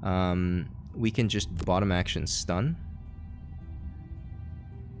 We can just bottom action stun.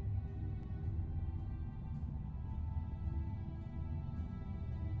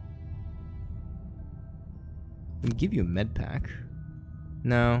 We can give you a med pack.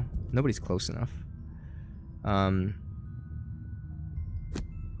 No, nobody's close enough.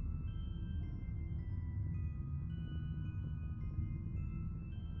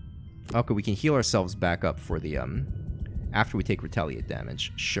 Okay, we can heal ourselves back up for the, after we take retaliate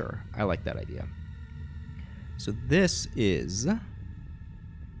damage. Sure, I like that idea. So this is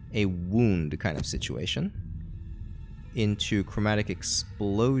a wound kind of situation. Into Chromatic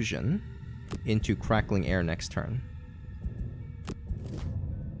Explosion. Into Crackling Air next turn.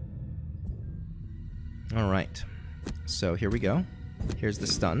 Alright. So here we go. Here's the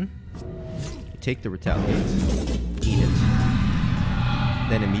stun. Take the retaliate. Eat it.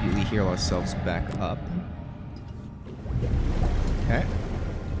 Then immediately heal ourselves back up. Okay.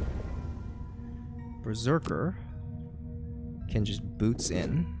 Berserker can just boots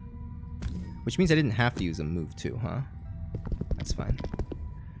in. Which means I didn't have to use a move too, huh? That's fine.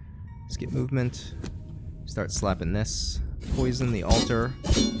 Skip movement. Start slapping this. Poison the altar.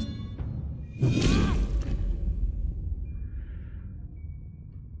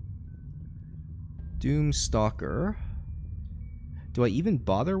 Doomstalker. Do I even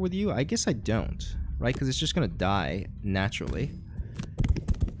bother with you? I guess I don't, right? Because it's just going to die naturally.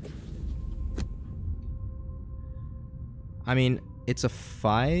 I mean, it's a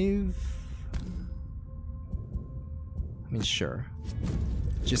 5. I mean, sure.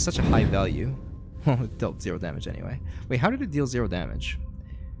 It's just such a high value. Well, it dealt 0 damage anyway. Wait, how did it deal 0 damage?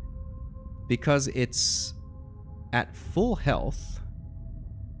 Because it's at full health.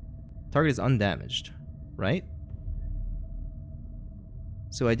 Target is undamaged, right?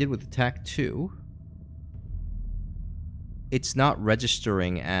 So I did with attack 2. It's not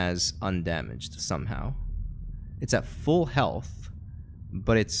registering as undamaged somehow. It's at full health,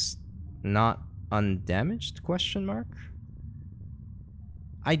 but it's not undamaged, question mark?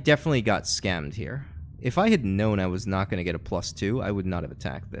 I definitely got scammed here. If I had known I was not going to get a +2, I would not have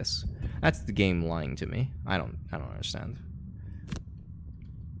attacked this. That's the game lying to me. I don't understand.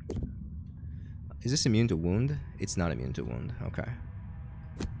 Is this immune to wound? It's not immune to wound. Okay.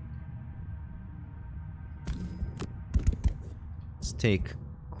 Let's take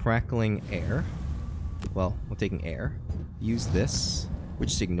Crackling Air. Well, we're taking air. Use this. We're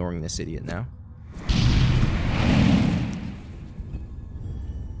just ignoring this idiot now.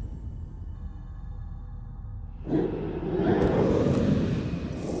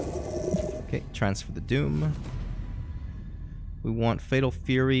 Okay, transfer the Doom. We want Fatal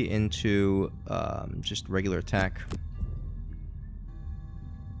Fury into just regular attack.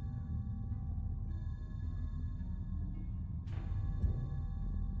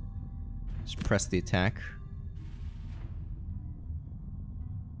 Just press the attack.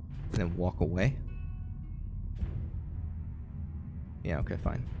 And then walk away. Yeah, okay,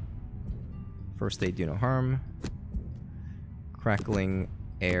 fine. First aid, do no harm. Crackling,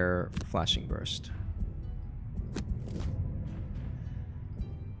 air, flashing burst.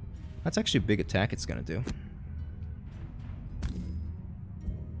 That's actually a big attack it's gonna do.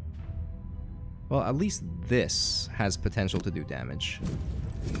 Well, at least this has potential to do damage.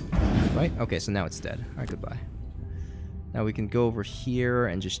 Right? Okay, so now it's dead. Alright, goodbye. Now we can go over here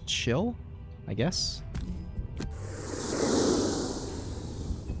and just chill, I guess.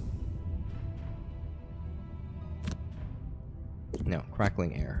 No,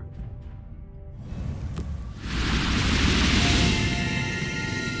 crackling air.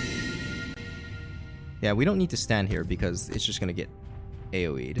 Yeah, we don't need to stand here because it's just gonna get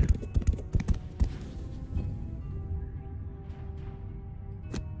AoE'd.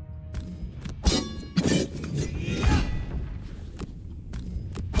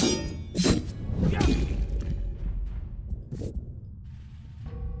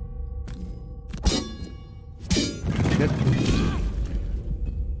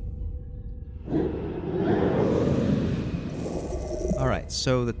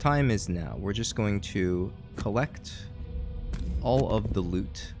 So the time is now. We're just going to collect all of the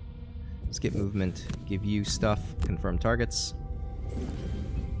loot. Skip movement, give you stuff, confirm targets.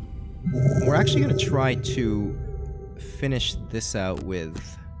 We're actually going to try to finish this out with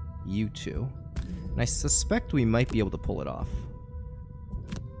you two. And I suspect we might be able to pull it off.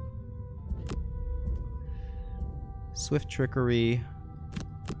 Swift trickery.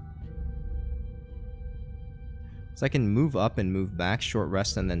 So I can move up and move back, short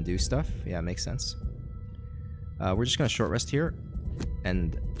rest, and then do stuff. Yeah, it makes sense. We're just going to short rest here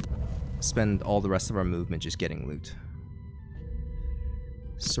and spend all the rest of our movement just getting loot.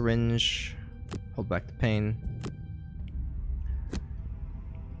 Syringe. Hold back the pain.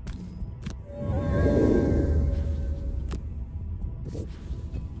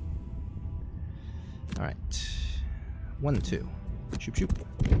 Alright. 1, 2. Shoop, shoop.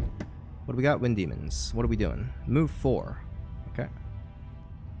 What do we got? Wind Demons. What are we doing? Move 4. Okay.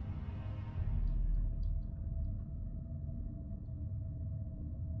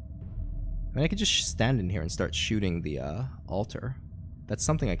 I mean, I could just stand in here and start shooting the altar. That's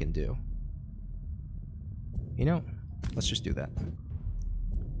something I can do. You know, let's just do that.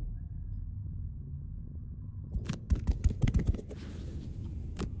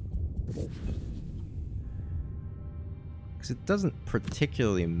 Because it doesn't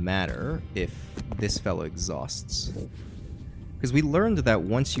particularly matter if this fellow exhausts. Because we learned that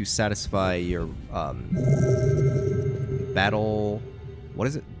once you satisfy your battle... What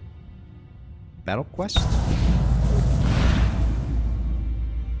is it? Battle quest?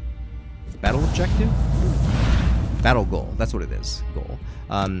 Battle objective? Battle goal. That's what it is. Goal.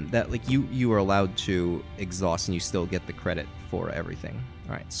 That like you are allowed to exhaust and you still get the credit for everything.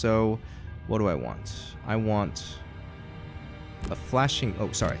 Alright, so what do I want? I want a flashing...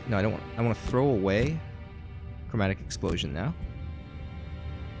 Oh, sorry. No, I don't want... I want to throw away Chromatic Explosion now.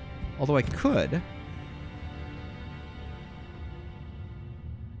 Although I could... I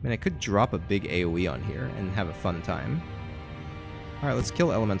mean, I could drop a big AoE on here and have a fun time. Alright, let's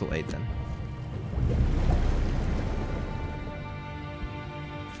kill Elemental Aid then.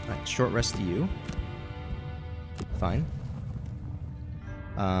 Alright, short rest to you. Fine.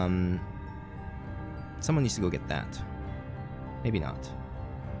 Someone needs to go get that. Maybe not.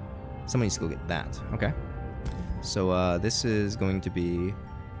 Someone needs to go get that. Okay. So, this is going to be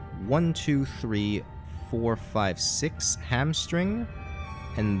 1, 2, 3, 4, 5, 6 hamstring.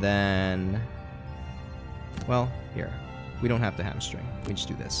 And then... Well, here. We don't have to hamstring. We just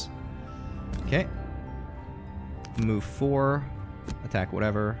do this. Okay. Move 4. Attack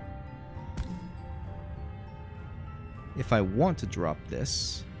whatever. If I want to drop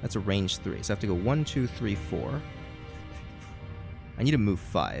this, that's a range 3. So I have to go 1, 2, 3, 4. I need a move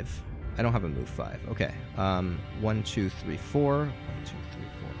 5. I don't have a move 5. Okay. 1, 2, 3, 4. 1, 2, 3,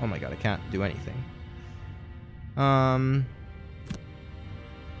 4. Oh my god, I can't do anything.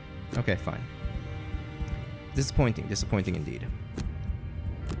 Okay, fine. Disappointing. Disappointing indeed.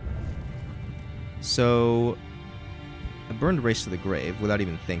 So... I burned Race to the Grave without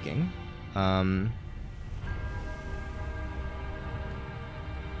even thinking. I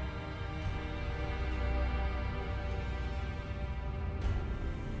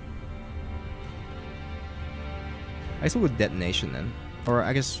guess we'll go Detonation then. Or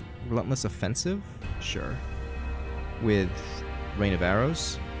I guess Relentless Offensive? Sure. With Rain of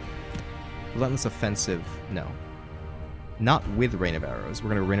Arrows. Relentless Offensive, no. Not with Rain of Arrows. We're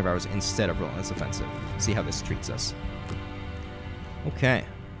going to Rain of Arrows instead of Relentless Offensive. See how this treats us. Okay.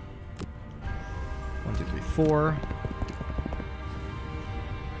 1, 2, 3, 4.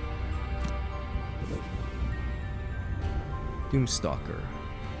 Doomstalker.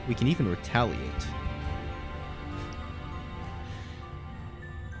 We can even retaliate.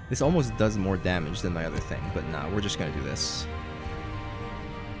 This almost does more damage than my other thing, but nah, we're just gonna do this.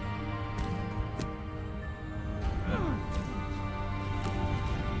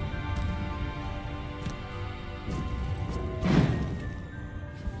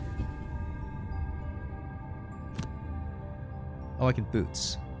 Oh, I can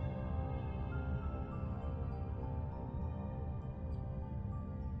boots.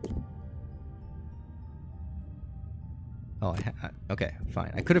 Oh, okay,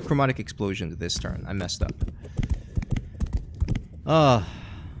 fine. I could have Chromatic Explosion this turn. I messed up. I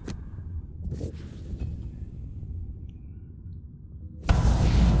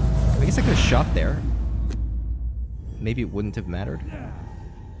guess I could have shot there. Maybe it wouldn't have mattered.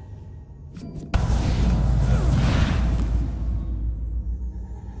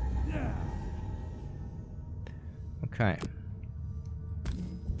 Okay.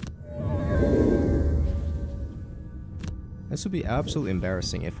 This would be absolutely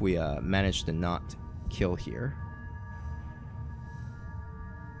embarrassing if we managed to not kill here.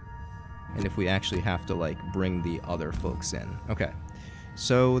 And if we actually have to, like, bring the other folks in. Okay.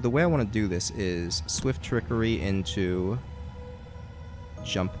 So the way I want to do this is Swift Trickery into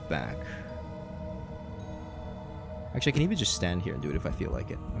Jump Back. Actually, I can even just stand here and do it if I feel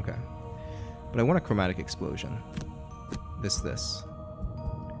like it. Okay. But I want a Chromatic Explosion. This.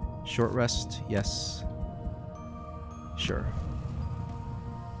 Short Rest, yes. Sure.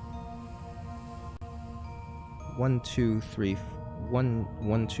 1, 2, 3,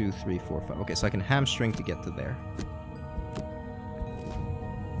 1, 2, 3, 4, 5. Okay, so I can hamstring to get to there.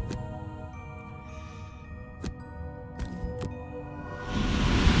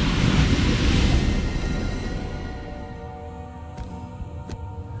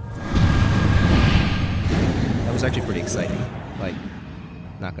 That was actually pretty exciting. Like,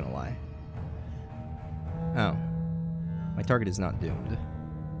 not gonna lie. Oh. My target is not doomed.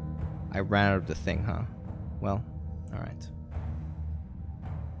 I ran out of the thing, huh? Well, alright.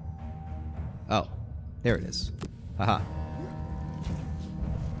 Oh, there it is. Haha.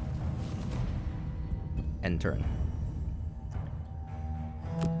 End turn.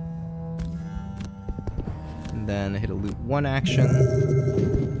 And then hit a loot 1 action.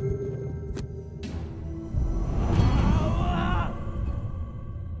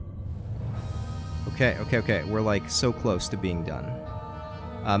 Okay. We're like so close to being done.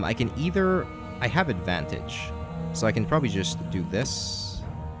 I can either... I have advantage, so I can probably just do this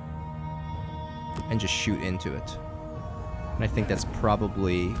and just shoot into it. And I think that's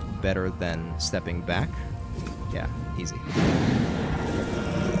probably better than stepping back. Yeah, easy.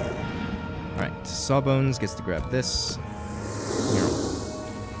 Alright, Sawbones gets to grab this.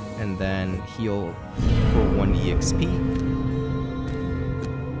 And then heal for 1 EXP.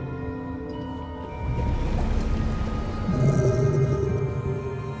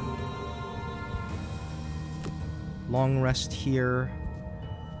 Long rest here.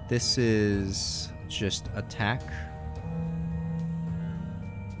 This is just attack.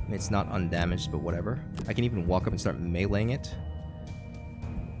 It's not undamaged, but whatever. I can even walk up and start meleeing it.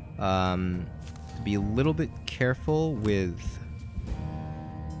 Be a little bit careful with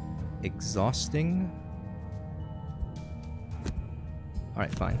exhausting.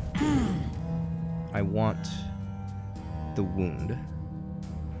 Alright, fine. I want the wound.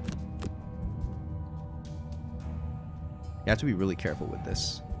 You have to be really careful with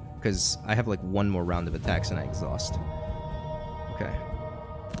this, because I have like 1 more round of attacks and I exhaust. Okay.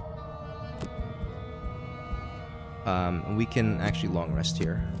 We can actually long rest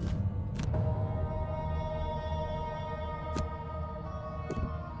here.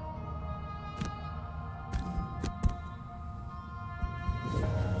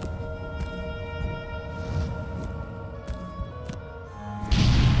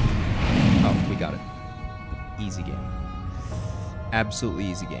 Oh, we got it. Easy game. Absolutely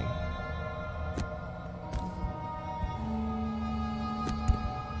easy game.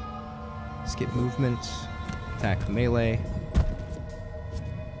 Skip movement. Attack melee.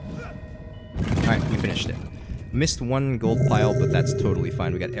 Alright, we finished it. Missed 1 gold pile, but that's totally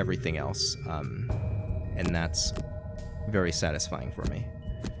fine. We got everything else. And that's very satisfying for me.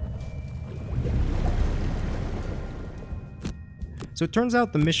 So it turns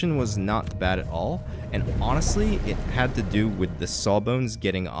out the mission was not bad at all, and honestly, it had to do with the Sawbones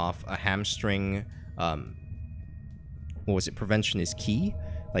getting off a hamstring what was it? Prevention is key,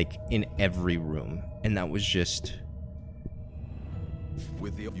 like in every room, and that was just.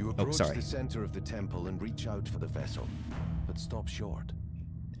 You approach the center of the temple and reach out for the vessel, but stop short.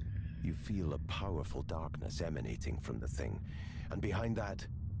 You feel a powerful darkness emanating from the thing, and behind that,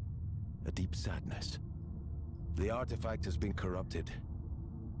 a deep sadness. The artifact has been corrupted,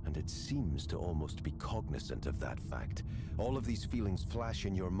 and it seems to almost be cognizant of that fact. All of these feelings flash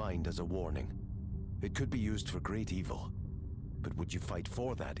in your mind as a warning. It could be used for great evil, but would you fight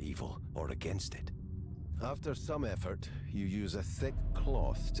for that evil or against it? After some effort, you use a thick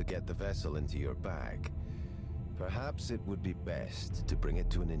cloth to get the vessel into your bag. Perhaps it would be best to bring it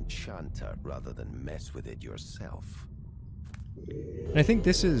to an enchanter rather than mess with it yourself. And I think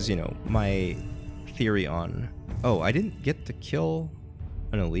this is, you know, my theory on... Oh, I didn't get to kill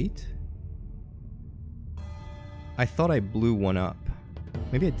an elite? I thought I blew one up.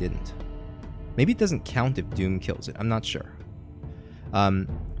 Maybe I didn't. Maybe it doesn't count if Doom kills it. I'm not sure.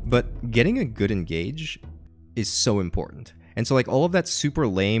 But getting a good engage is so important. And so, like, all of that super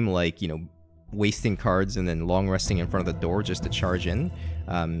lame, like, you know, wasting cards and then long resting in front of the door just to charge in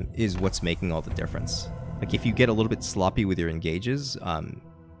is what's making all the difference. Like, if you get a little bit sloppy with your engages,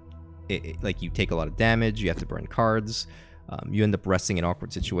 like, you take a lot of damage, you have to burn cards, you end up resting in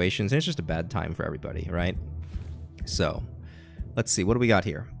awkward situations, and it's just a bad time for everybody, right? So, let's see, what do we got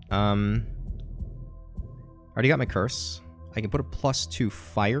here? Already got my curse. I can put a +2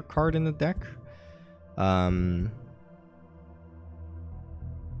 fire card in the deck.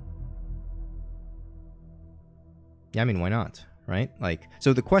 Yeah, I mean, why not, right? Like,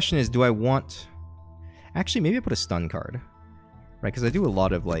 so the question is, do I want... Actually, maybe I put a stun card, right? Because I do a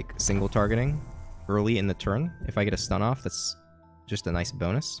lot of, like, single targeting early in the turn. If I get a stun off, that's just a nice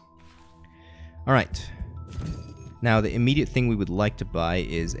bonus. All right. Now, the immediate thing we would like to buy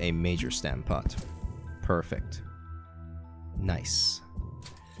is a major Stampot. Perfect. Nice.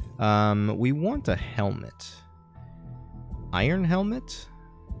 We want a helmet. Iron helmet?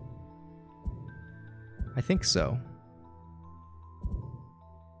 I think so.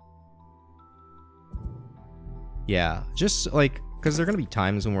 Yeah, just like, because there are going to be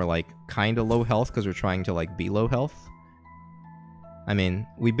times when we're like kind of low health because we're trying to like be low health. I mean,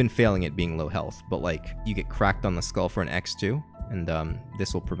 we've been failing at being low health, but like you get cracked on the skull for an X2, and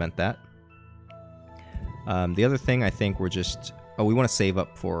this will prevent that. The other thing I think we're just... Oh, we want to save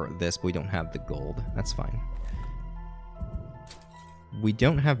up for this, but we don't have the gold. That's fine. We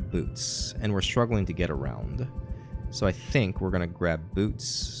don't have boots, and we're struggling to get around. So I think we're going to grab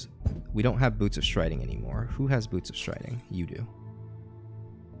boots. We don't have boots of striding anymore. Who has boots of striding? You do.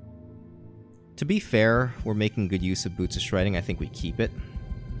 To be fair, we're making good use of boots of striding. I think we keep it.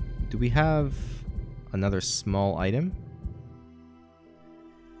 Do we have another small item?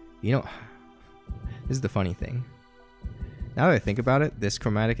 You know, this is the funny thing. Now that I think about it, this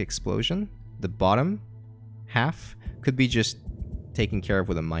chromatic explosion, the bottom half could be just taken care of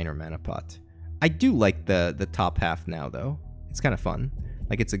with a minor mana pot. I do like the top half now, though. It's kind of fun.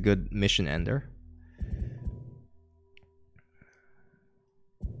 Like, it's a good mission ender.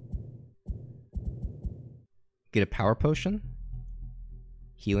 Get a power potion?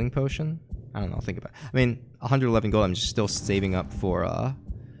 Healing potion? I don't know, I'll think about it. I mean, 111 gold, I'm just still saving up for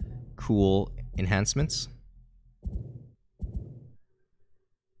cool enhancements.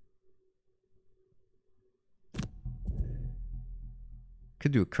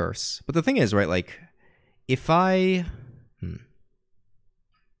 Could do a curse. But the thing is, right, like, if I...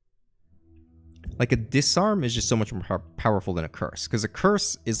 Like, a disarm is just so much more powerful than a curse. Because a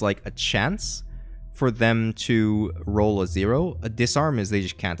curse is like a chance for them to roll a 0. A disarm is they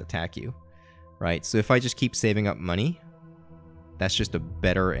just can't attack you. Right? So if I just keep saving up money, that's just a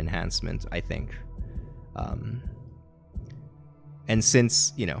better enhancement, I think. And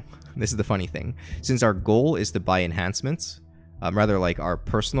since, you know, this is the funny thing. Since our goal is to buy enhancements, rather like our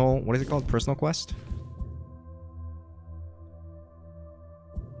personal, what is it called? Personal quest?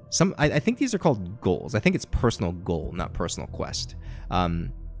 I think these are called goals. I think it's personal goal, not personal quest.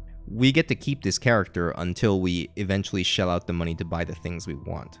 We get to keep this character until we eventually shell out the money to buy the things we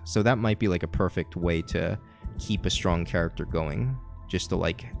want. So that might be like a perfect way to keep a strong character going, just to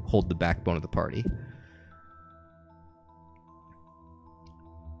like hold the backbone of the party.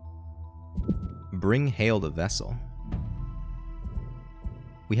 Bring hail the vessel.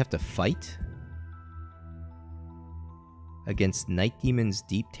 We have to fight against night demons,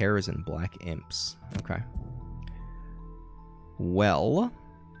 deep terrors, and black imps. Okay. Well,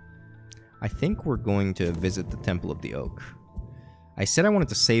 I think we're going to visit the Temple of the Oak. I said I wanted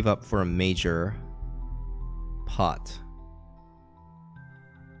to save up for a major pot.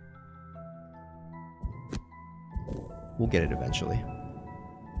 We'll get it eventually.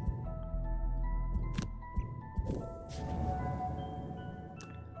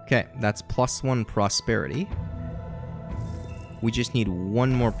 Okay, that's +1 prosperity. We just need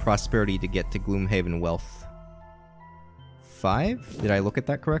one more prosperity to get to Gloomhaven Wealth 5? Did I look at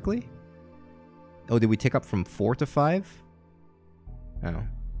that correctly? Oh, did we tick up from 4 to 5? Oh. Well,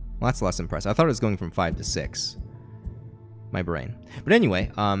 that's less impressive. I thought it was going from 5 to 6. My brain. But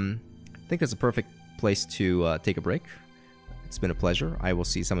anyway, I think that's a perfect place to take a break. It's been a pleasure. I will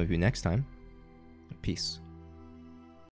see some of you next time. Peace.